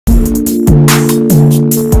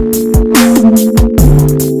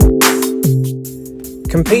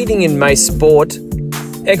competing in Mace Sport,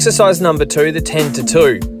 exercise number 2, the 10 to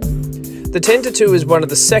 2. The 10 to 2 is one of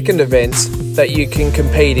the second events that you can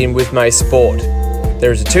compete in with Mace Sport.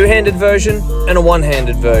 There is a two-handed version and a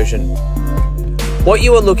one-handed version. What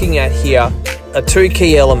you are looking at here are two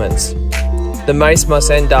key elements. The mace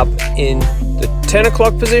must end up in the 10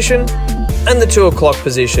 o'clock position and the 2 o'clock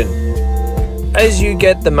position. As you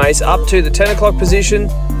get the mace up to the 10 o'clock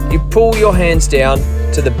position, you pull your hands down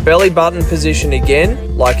to the belly button position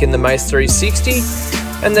again, like in the Mace 360,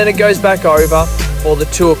 and then it goes back over for the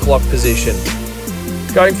 2 o'clock position.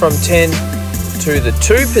 Going from 10 to the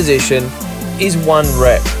 2 position is 1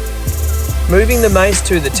 rep. Moving the mace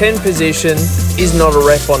to the 10 position is not a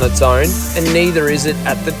rep on its own, and neither is it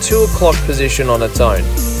at the 2 o'clock position on its own.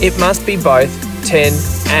 It must be both 10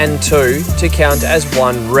 and 2 to count as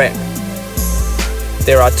 1 rep.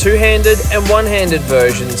 There are two-handed and one-handed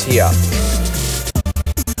versions here.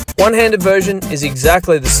 One-handed version is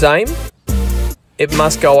exactly the same. It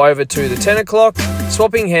must go over to the 10 o'clock,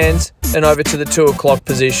 swapping hands, and over to the 2 o'clock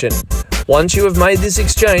position. Once you have made this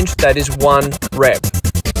exchange, that is 1 rep.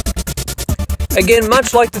 Again,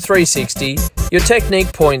 much like the 360, your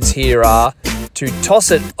technique points here are to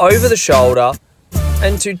toss it over the shoulder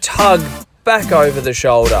and to tug back over the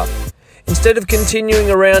shoulder. Instead of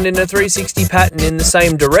continuing around in a 360 pattern in the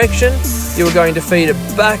same direction, you are going to feed it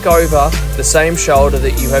back over the same shoulder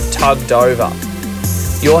that you have tugged over.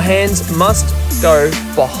 Your hands must go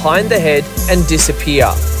behind the head and disappear.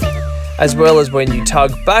 As well as when you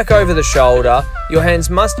tug back over the shoulder, your hands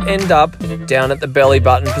must end up down at the belly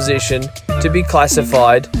button position to be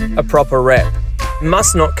classified a proper rep. It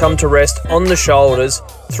must not come to rest on the shoulders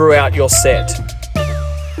throughout your set.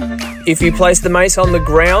 If you place the mace on the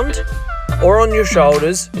ground or on your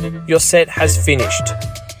shoulders, your set has finished.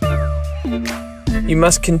 You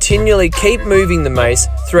must continually keep moving the mace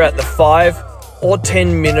throughout the 5 or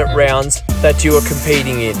 10 minute rounds that you are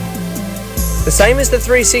competing in. The same as the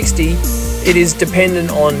 360, it is dependent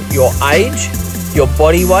on your age, your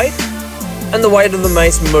body weight, and the weight of the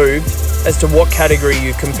mace moved as to what category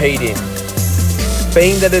you compete in.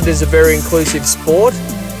 Being that it is a very inclusive sport,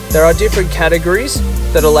 there are different categories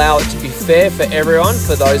that allow it to be fair for everyone,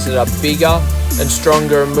 for those that are bigger and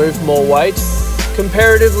stronger and move more weight,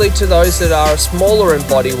 comparatively to those that are smaller in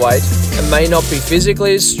body weight and may not be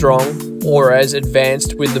physically as strong or as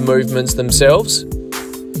advanced with the movements themselves.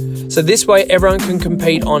 So this way everyone can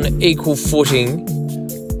compete on equal footing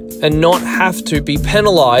and not have to be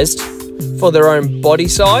penalised for their own body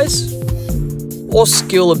size or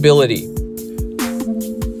skill ability.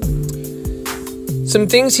 Some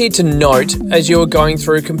things here to note as you are going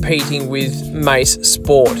through competing with Mace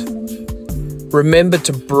Sport. Remember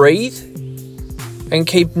to breathe and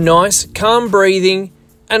keep nice, calm breathing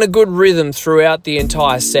and a good rhythm throughout the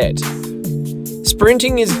entire set.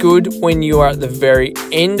 Sprinting is good when you are at the very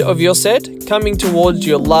end of your set, coming towards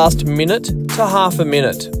your last minute to half a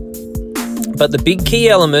minute. But the big key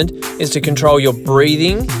element is to control your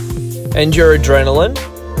breathing and your adrenaline,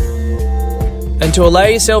 and to allow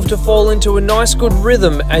yourself to fall into a nice good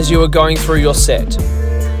rhythm as you are going through your set.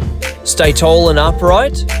 Stay tall and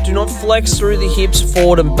upright, do not flex through the hips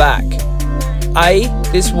forward and back.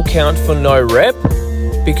 This will count for no rep,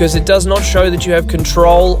 because it does not show that you have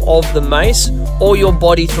control of the mace or your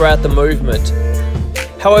body throughout the movement.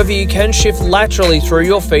 However, you can shift laterally through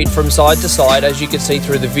your feet from side to side, as you can see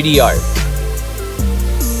through the video.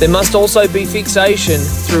 There must also be fixation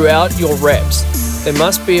throughout your reps. There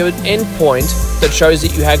must be an end point that shows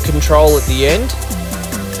that you had control at the end,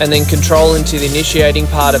 and then control into the initiating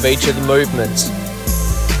part of each of the movements.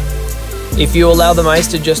 If you allow the mace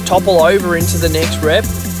to just topple over into the next rep,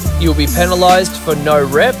 you'll be penalised for no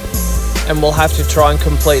rep, and will have to try and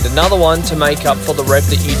complete another one to make up for the rep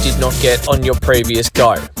that you did not get on your previous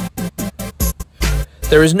go.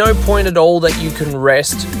 There is no point at all that you can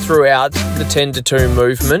rest throughout the 10 to 2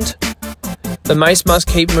 movement. The mace must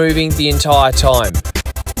keep moving the entire time.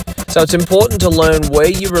 So it's important to learn where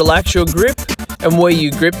you relax your grip and where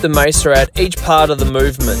you grip the mace throughout each part of the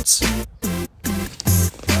movements.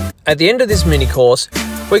 At the end of this mini course,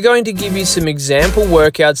 we're going to give you some example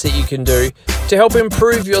workouts that you can do to help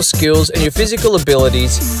improve your skills and your physical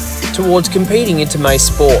abilities towards competing into Mace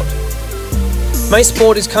Sport. Mace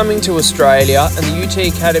Sport is coming to Australia, and the UT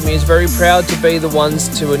Academy is very proud to be the ones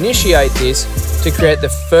to initiate this, to create the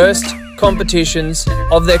first competitions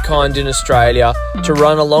of their kind in Australia to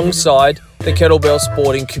run alongside the kettlebell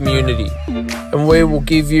sporting community. And we will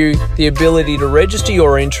give you the ability to register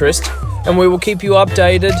your interest, and we will keep you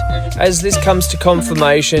updated as this comes to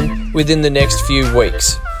confirmation within the next few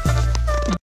weeks.